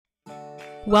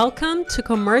Welcome to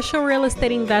Commercial Real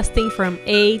Estate Investing from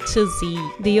A to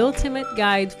Z, the ultimate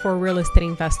guide for real estate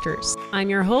investors. I'm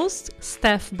your host,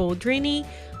 Steph Boldrini.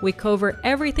 We cover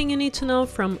everything you need to know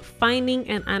from finding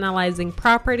and analyzing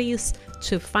properties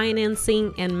to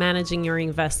financing and managing your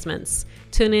investments.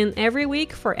 Tune in every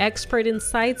week for expert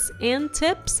insights and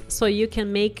tips so you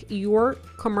can make your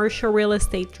commercial real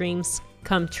estate dreams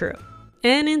come true.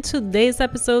 And in today's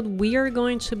episode, we are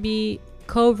going to be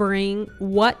covering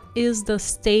what is the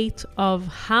state of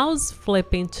house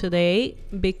flipping today,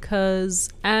 because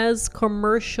as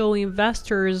commercial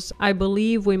investors, I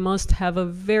believe we must have a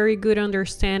very good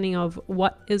understanding of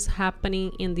what is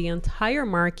happening in the entire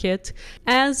market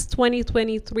as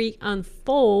 2023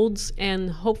 unfolds and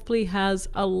hopefully has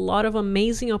a lot of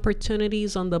amazing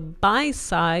opportunities on the buy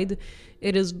side.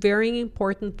 It is very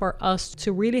important for us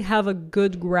to really have a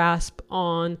good grasp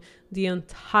on the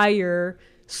entire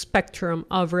spectrum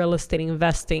of real estate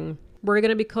investing. We're going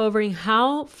to be covering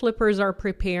how flippers are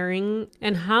preparing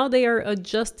and how they are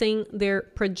adjusting their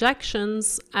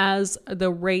projections as the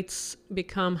rates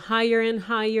become higher and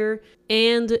higher.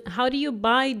 And how do you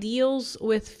buy deals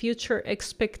with future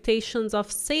expectations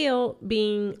of sale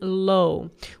being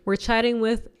low? We're chatting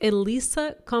with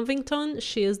Elisa Covington.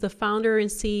 She is the founder and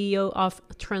CEO of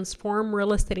Transform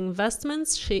Real Estate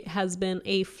Investments. She has been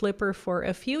a flipper for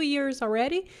a few years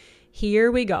already.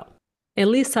 Here we go.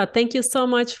 Elisa, thank you so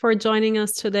much for joining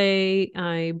us today.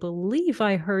 I believe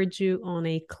I heard you on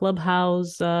a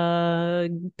Clubhouse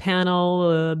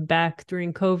panel back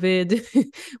during COVID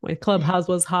when Clubhouse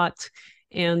was hot,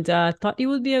 and thought it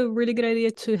would be a really good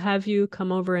idea to have you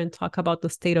come over and talk about the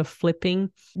state of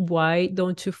flipping. Why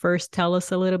don't you first tell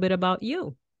us a little bit about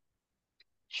you?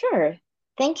 Sure.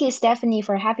 Thank you, Stephanie,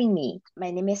 for having me.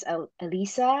 My name is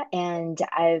Elisa, and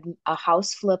I'm a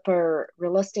house flipper,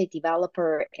 real estate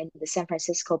developer in the San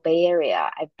Francisco Bay Area.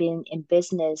 I've been in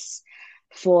business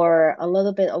for a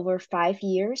little bit over 5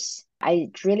 years.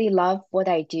 I really love what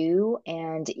I do,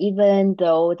 and even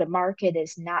though the market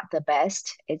is not the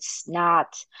best, it's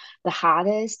not the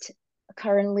hottest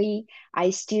currently, I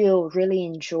still really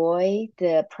enjoy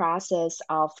the process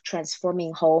of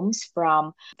transforming homes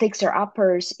from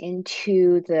fixer-uppers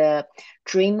into the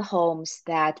dream homes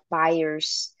that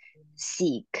buyers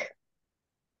seek.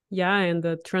 Yeah, and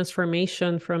the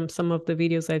transformation from some of the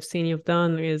videos I've seen you've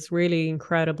done is really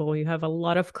incredible. You have a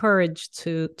lot of courage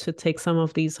to take some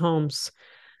of these homes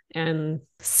and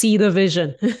see the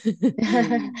vision.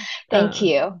 Thank uh,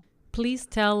 you. please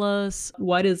tell us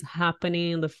what is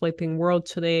happening in the flipping world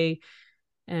today,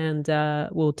 and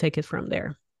we'll take it from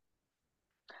there.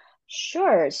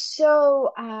 Sure.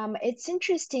 So it's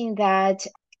interesting that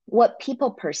what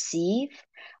people perceive,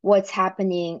 what's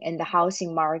happening in the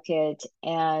housing market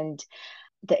and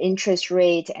the interest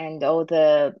rate and all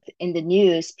the in the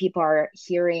news, people are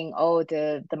hearing, oh,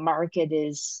 the market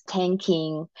is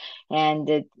tanking and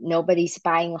that nobody's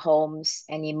buying homes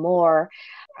anymore.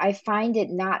 I find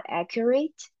it not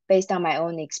accurate based on my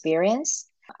own experience.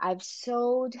 I've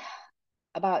sold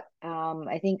about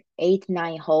I think 8,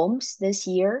 9 homes this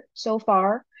year so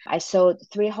far. I sold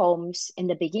 3 homes in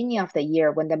the beginning of the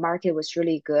year when the market was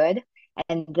really good.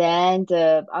 And then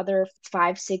the other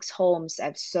 5, 6 homes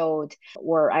I've sold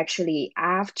were actually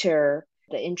after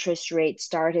the interest rate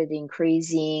started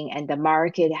increasing and the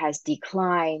market has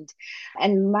declined.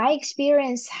 And my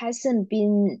experience hasn't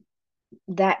been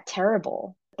that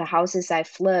terrible. The houses I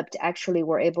flipped actually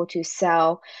were able to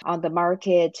sell on the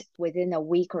market within a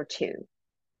week or two.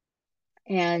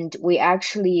 And we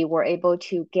actually were able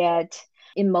to get,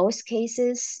 in most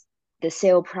cases, the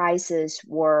sale prices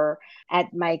were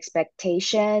at my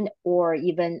expectation or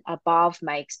even above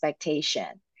my expectation.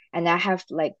 And I have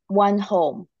like one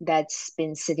home that's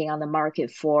been sitting on the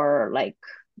market for like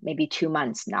maybe 2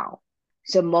 months now.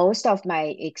 So most of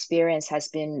my experience has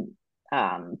been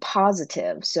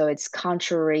positive. So it's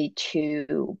contrary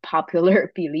to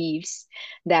popular beliefs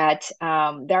that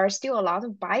there are still a lot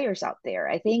of buyers out there.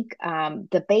 I think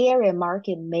the Bay Area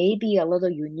market may be a little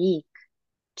unique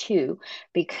too,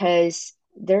 because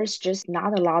there's just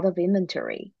not a lot of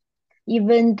inventory.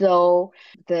 Even though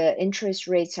the interest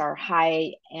rates are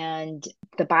high and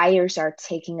the buyers are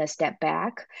taking a step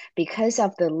back because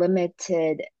of the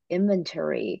limited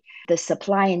inventory, the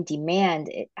supply and demand,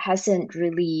 it hasn't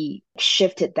really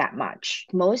shifted that much.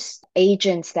 Most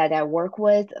agents that I work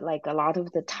with, like a lot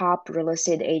of the top real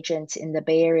estate agents in the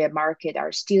Bay Area market,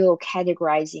 are still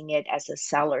categorizing it as a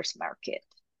seller's market.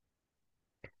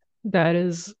 That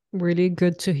is really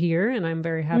good to hear, and I'm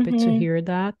very happy to Mm-hmm. hear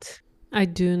that. I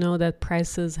do know that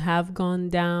prices have gone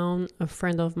down. A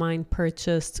friend of mine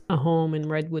purchased a home in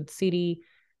Redwood City,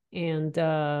 and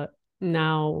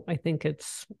Now I think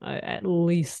it's at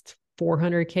least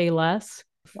 400K less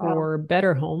Wow. for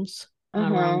better homes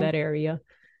around Uh-huh. that area.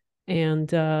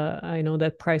 And I know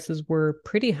that prices were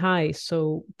pretty high.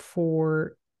 So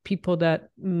for people that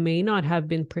may not have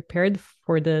been prepared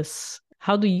for this,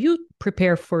 how do you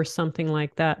prepare for something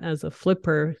like that as a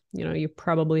flipper? You know, you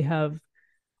probably have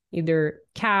either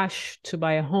cash to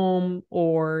buy a home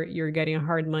or you're getting a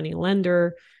hard money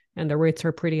lender and the rates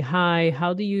are pretty high.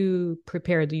 How do you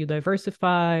prepare? Do you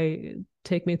diversify?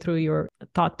 Take me through your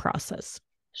thought process.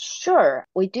 Sure,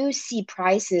 we do see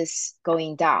prices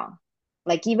going down.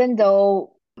 Like even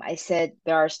though I said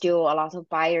there are still a lot of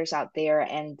buyers out there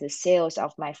and the sales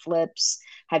of my flips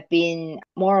have been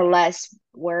more or less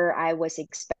where I was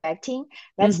expecting,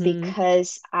 that's Mm-hmm.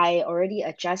 because I already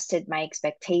adjusted my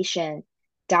expectation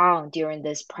down during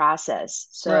this process.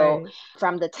 So Right.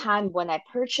 from the time when I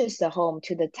purchased the home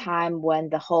to the time when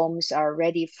the homes are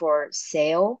ready for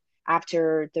sale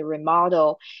after the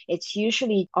remodel, it's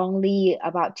usually only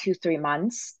about 2, 3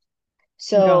 months. Got it.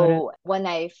 So when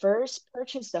I first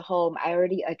purchased the home, I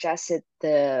already adjusted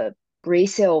the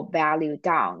resale value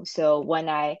down. So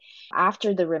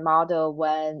after the remodel,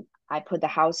 when I put the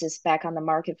houses back on the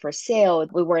market for sale,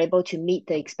 we were able to meet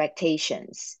the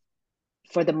expectations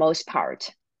for the most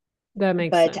part. That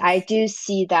makes But I sense. do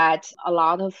see that a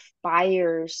lot of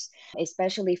buyers,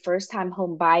 especially first-time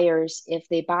home buyers, if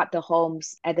they bought the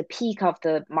homes at the peak of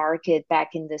the market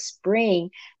back in the spring,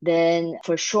 then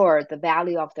for sure the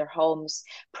value of their homes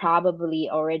probably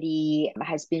already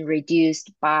has been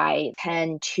reduced by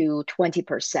 10 to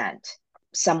 20%,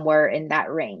 somewhere in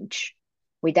that range.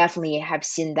 We definitely have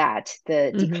seen that,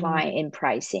 the Mm-hmm. decline in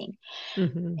pricing.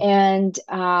 Mm-hmm. And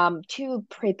to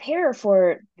prepare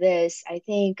for this, I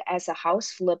think as a house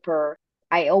flipper,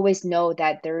 I always know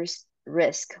that there's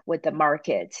risk with the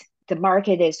market. The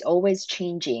market is always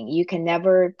changing. You can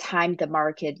never time the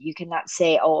market. You cannot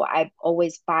say, oh, I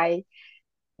always buy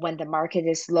when the market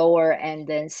is lower and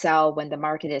then sell when the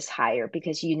market is higher,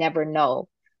 because you never know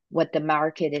what the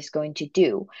market is going to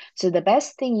do. So the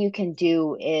best thing you can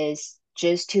do is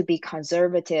just to be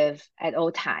conservative at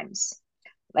all times.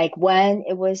 Like when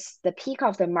it was the peak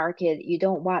of the market, you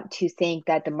don't want to think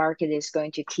that the market is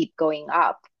going to keep going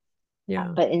up. Yeah.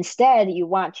 But instead, you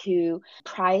want to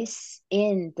price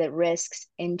in the risks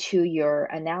into your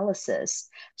analysis.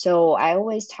 So I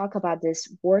always talk about this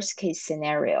worst case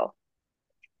scenario.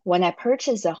 When I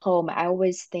purchase a home, I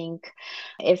always think,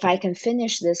 if I can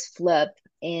finish this flip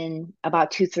in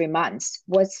about 2, 3 months,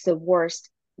 what's the worst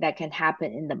that can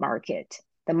happen in the market?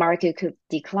 The market could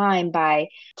decline by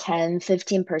 10,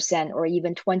 15%, or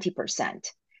even 20%.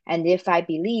 And if I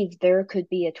believe there could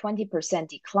be a 20%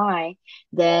 decline,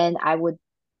 then I would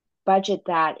budget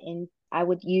that in. I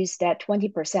would use that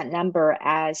 20% number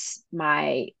as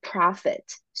my profit.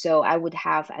 So I would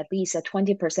have at least a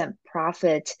 20%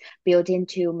 profit built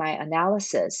into my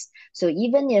analysis. So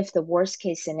even if the worst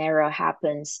case scenario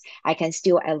happens, I can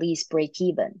still at least break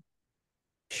even.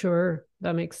 Sure.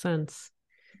 That makes sense.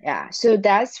 Yeah, so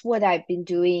that's what I've been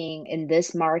doing in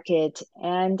this market.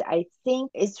 And I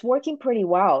think it's working pretty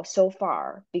well so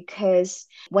far, because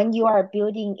when you are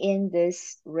building in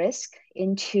this risk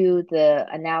into the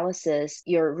analysis,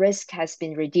 your risk has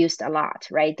been reduced a lot,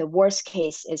 right? The worst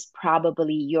case is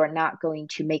probably you're not going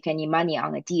to make any money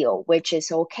on a deal, which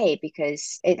is okay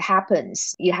because it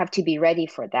happens. You have to be ready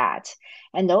for that.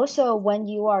 And also, when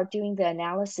you are doing the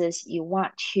analysis, you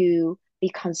want to be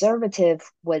conservative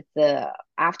with the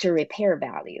after repair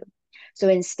value. So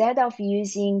instead of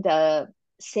using the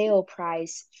sale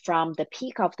price from the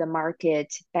peak of the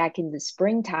market back in the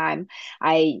springtime,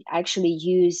 I actually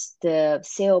use the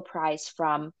sale price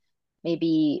from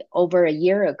maybe over a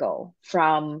year ago,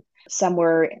 from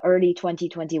somewhere early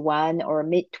 2021 or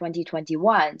mid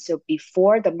 2021. So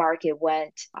before the market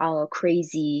went on a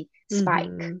crazy spike.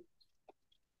 Mm-hmm.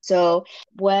 So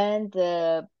when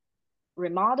the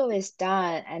remodel is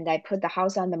done and I put the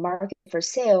house on the market for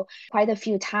sale, quite a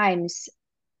few times,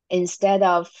 instead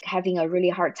of having a really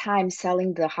hard time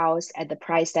selling the house at the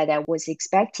price that I was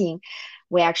expecting,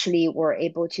 we actually were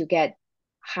able to get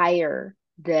higher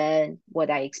than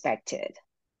what I expected,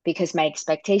 because my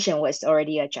expectation was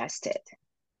already adjusted.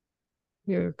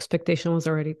 Your expectation was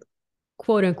already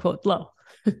quote unquote low.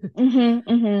 Mm-hmm,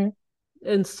 mm-hmm.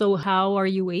 And so, how are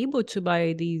you able to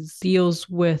buy these deals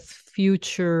with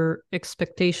future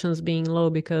expectations being low?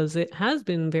 Because it has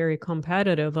been very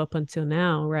competitive up until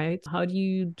now, right? How do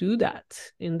you do that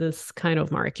in this kind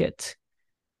of market?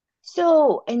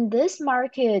 So in this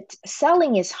market,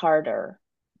 selling is harder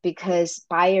because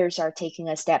buyers are taking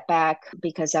a step back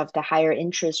because of the higher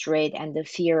interest rate and the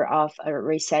fear of a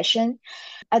recession.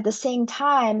 At the same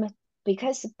time,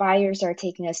 because buyers are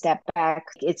taking a step back,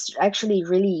 it's actually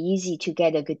really easy to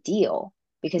get a good deal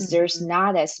because there's Mhm.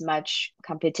 not as much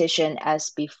competition as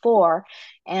before.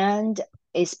 And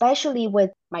especially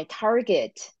with my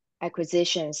target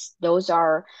acquisitions, those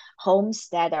are homes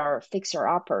that are fixer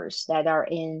uppers that are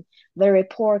in very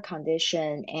poor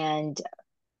condition. And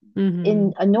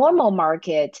in Mhm. a normal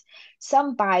market,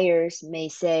 some buyers may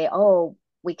say, oh,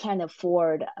 we can't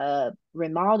afford a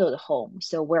remodeled home,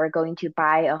 so we're going to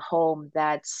buy a home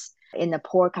that's in a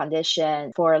poor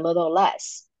condition for a little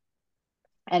less.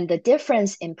 And the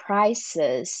difference in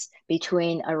prices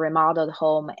between a remodeled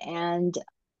home and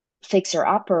fixer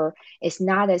upper is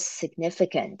not as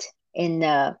significant in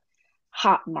the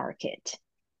hot market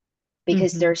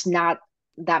because Mhm. there's not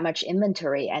that much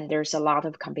inventory and there's a lot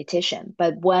of competition.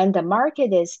 But when the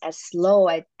market is as slow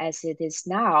as it is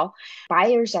now,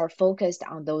 buyers are focused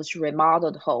on those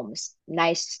remodeled homes,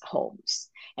 nice homes,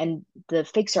 and the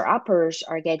fixer uppers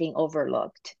are getting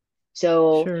overlooked.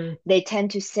 So Sure. they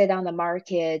tend to sit on the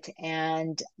market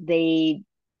and they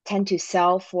tend to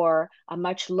sell for a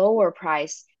much lower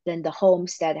price than the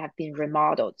homes that have been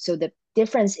remodeled. So the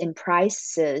difference in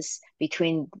prices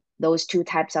between those two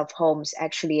types of homes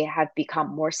actually have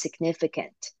become more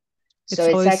significant. So It's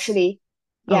it's always, actually,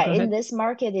 oh, yeah, go in ahead. this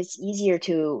market, it's easier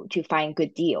to find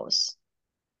good deals.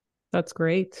 That's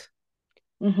great.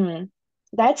 Hmm.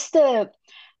 That's the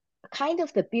kind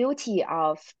of the beauty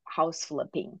of house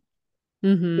flipping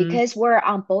Mhm. because we're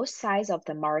on both sides of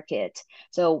the market.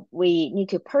 So we need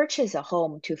to purchase a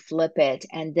home to flip it.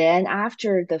 And then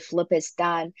after the flip is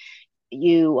done,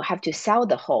 you have to sell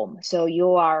the home. So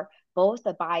you are both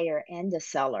the buyer and the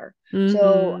seller.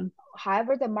 So Mhm.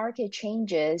 however the market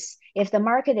changes, if the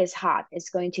market is hot, it's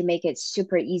going to make it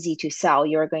super easy to sell.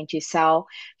 You're going to sell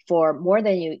for more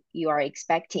than you are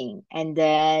expecting, and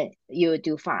then you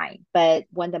do fine. But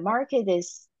when the market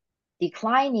is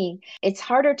declining, it's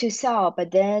harder to sell,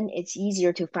 but then it's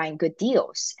easier to find good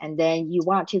deals. And then you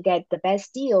want to get the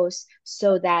best deals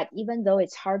so that even though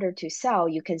it's harder to sell,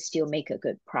 you can still make a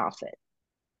good profit.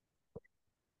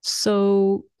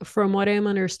 So, from what I'm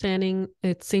understanding,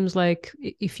 it seems like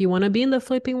if you want to be in the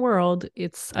flipping world,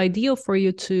 it's ideal for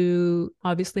you to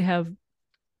obviously have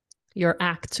your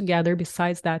act together.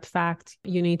 Besides that fact,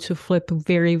 you need to flip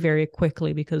very, very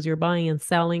quickly because you're buying and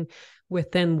selling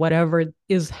within whatever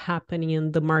is happening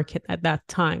in the market at that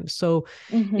time. So,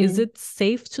 is Mm-hmm. it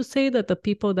safe to say that the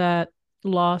people that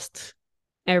lost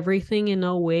everything in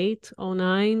 08,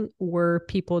 09 were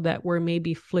people that were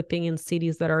maybe flipping in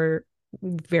cities that are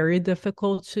very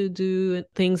difficult to do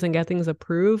things and get things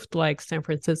approved, like San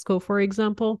Francisco, for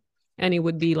example? And it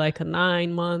would be like a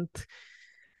 9 month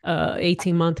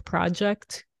 18-month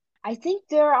project. I think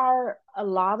there are a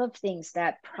lot of things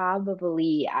that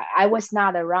probably I was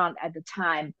not around at the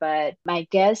time, but my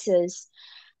guess is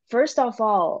first of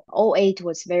all, '08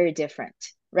 was very different.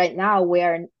 Right now, we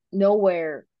are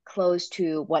nowhere close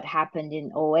to what happened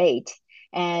in '08.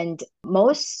 And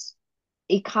most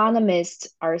economists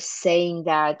are saying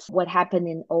that what happened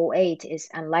in '08 is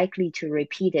unlikely to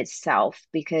repeat itself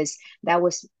because that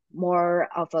was more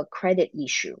of a credit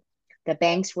issue. The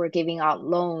banks were giving out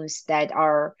loans that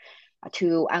are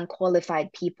to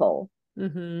unqualified people.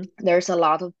 Mm-hmm. There's a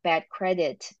lot of bad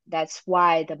credit. That's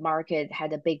why the market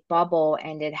had a big bubble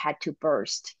and it had to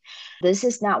burst. This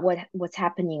is not what's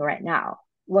happening right now.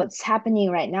 What's happening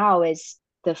right now is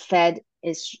the Fed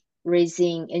is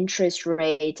raising interest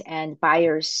rate and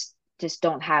buyers just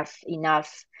don't have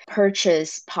enough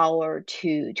purchase power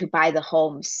to buy the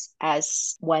homes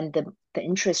as when the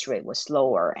interest rate was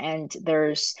lower and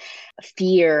there's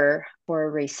fear for a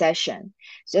recession.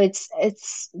 So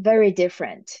it's very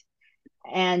different.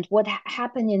 And what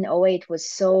happened in '08 was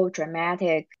so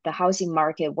dramatic. The housing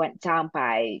market went down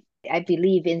by, I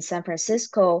believe in San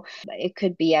Francisco, it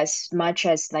could be as much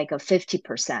as like a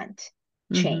 50%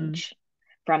 Mm-hmm. change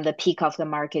from the peak of the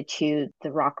market to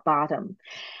the rock bottom.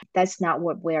 That's not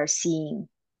what we are seeing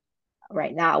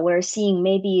right now. We're seeing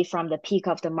maybe from the peak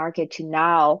of the market to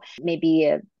now, maybe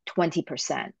a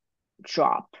 20%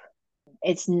 drop.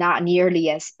 It's not nearly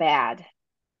as bad.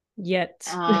 Yet.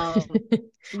 Um,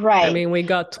 I right. mean, we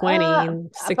got 20 in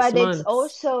six But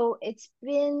months. it's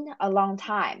been a long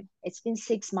time. It's been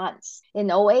 6 months. In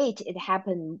 '08, it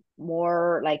happened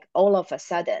more like all of a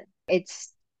sudden.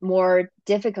 It's more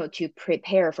difficult to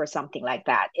prepare for something like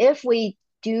that. If we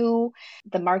do,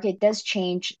 the market does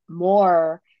change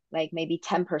more, like maybe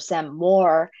 10%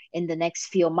 more in the next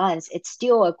few months, it's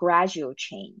still a gradual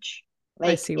change.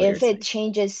 I Like see what you're if it saying.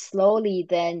 changes slowly,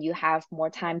 then you have more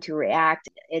time to react.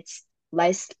 It's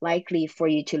less likely for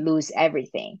you to lose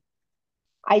everything.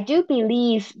 I do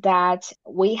believe that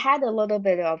we had a little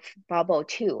bit of bubble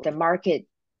too. The market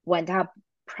went up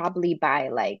probably by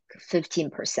like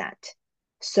 15%.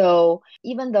 So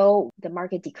even though the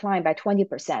market declined by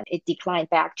 20%, it declined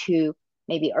back to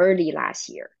maybe early last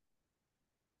year.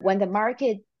 When the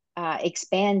market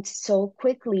expands so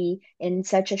quickly in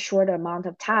such a short amount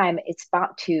of time, it's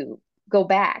bound to go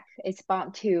back. It's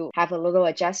bound to have a little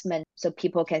adjustment so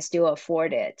people can still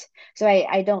afford it. So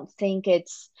I don't think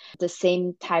it's the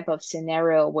same type of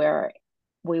scenario where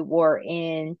we were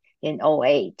in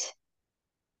 '08.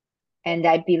 And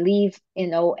I believe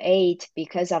in '08,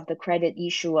 because of the credit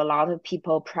issue, a lot of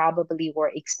people probably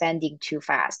were expanding too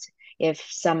fast. If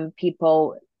some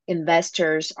people,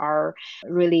 investors are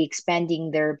really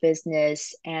expanding their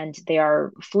business and they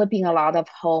are flipping a lot of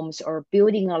homes or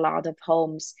building a lot of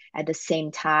homes at the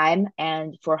same time.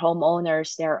 And for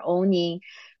homeowners, they're owning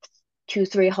two,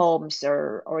 three homes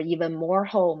or even more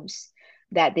homes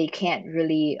that they can't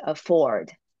really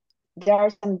afford. There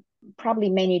are some probably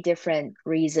many different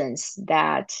reasons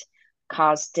that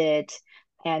caused it,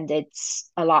 and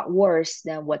it's a lot worse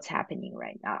than what's happening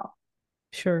right now.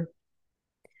 Sure.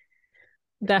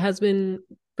 That has been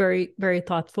very, very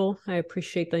thoughtful. I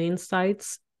appreciate the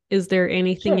insights. Is there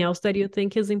anything Sure. else that you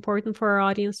think is important for our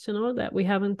audience to know that we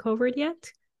haven't covered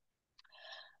yet?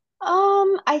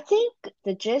 I think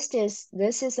the gist is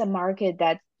this is a market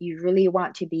that you really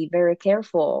want to be very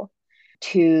careful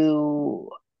to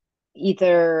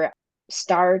either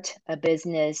start a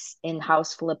business in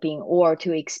house flipping or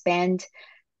to expand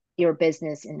your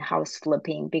business in house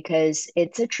flipping because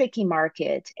it's a tricky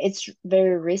market. It's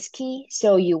very risky.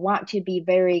 So you want to be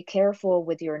very careful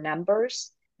with your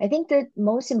numbers. I think the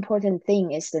most important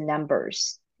thing is the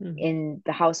numbers Mhm. in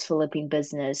the house flipping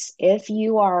business. If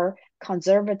you are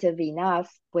conservative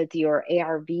enough with your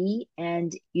ARV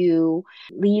and you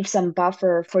leave some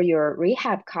buffer for your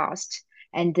rehab cost,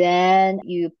 and then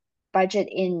you budget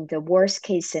in the worst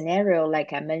case scenario,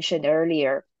 like I mentioned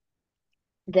earlier,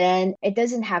 then it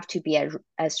doesn't have to be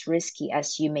as risky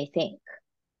as you may think.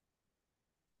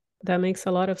 That makes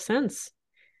a lot of sense.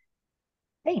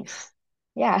 Thanks.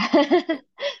 Yeah.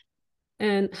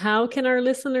 And how can our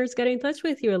listeners get in touch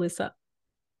with you, Elisa?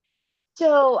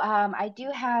 So I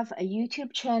do have a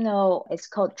YouTube channel. It's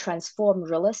called Transform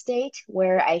Real Estate,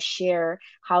 where I share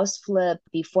house flip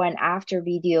before and after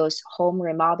videos, home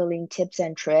remodeling tips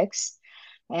and tricks.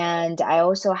 And I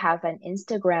also have an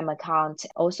Instagram account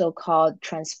also called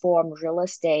Transform Real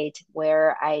Estate,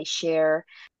 where I share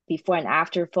before and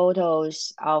after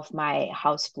photos of my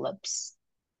house flips.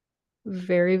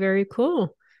 Very, very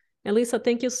cool. Elisa,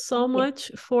 thank you so Thank you.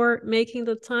 much for making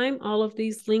the time. All of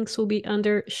these links will be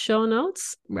under show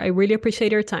notes. I really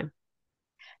appreciate your time.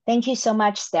 Thank you so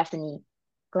much, Stephanie.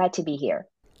 Glad to be here.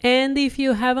 And if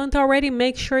you haven't already,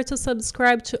 make sure to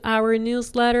subscribe to our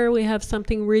newsletter. We have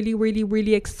something really, really,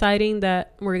 really exciting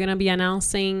that we're going to be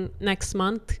announcing next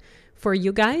month for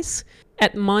you guys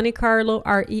at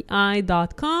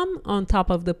montecarlorei.com on top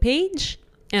of the page.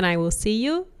 And I will see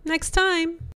you next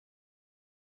time.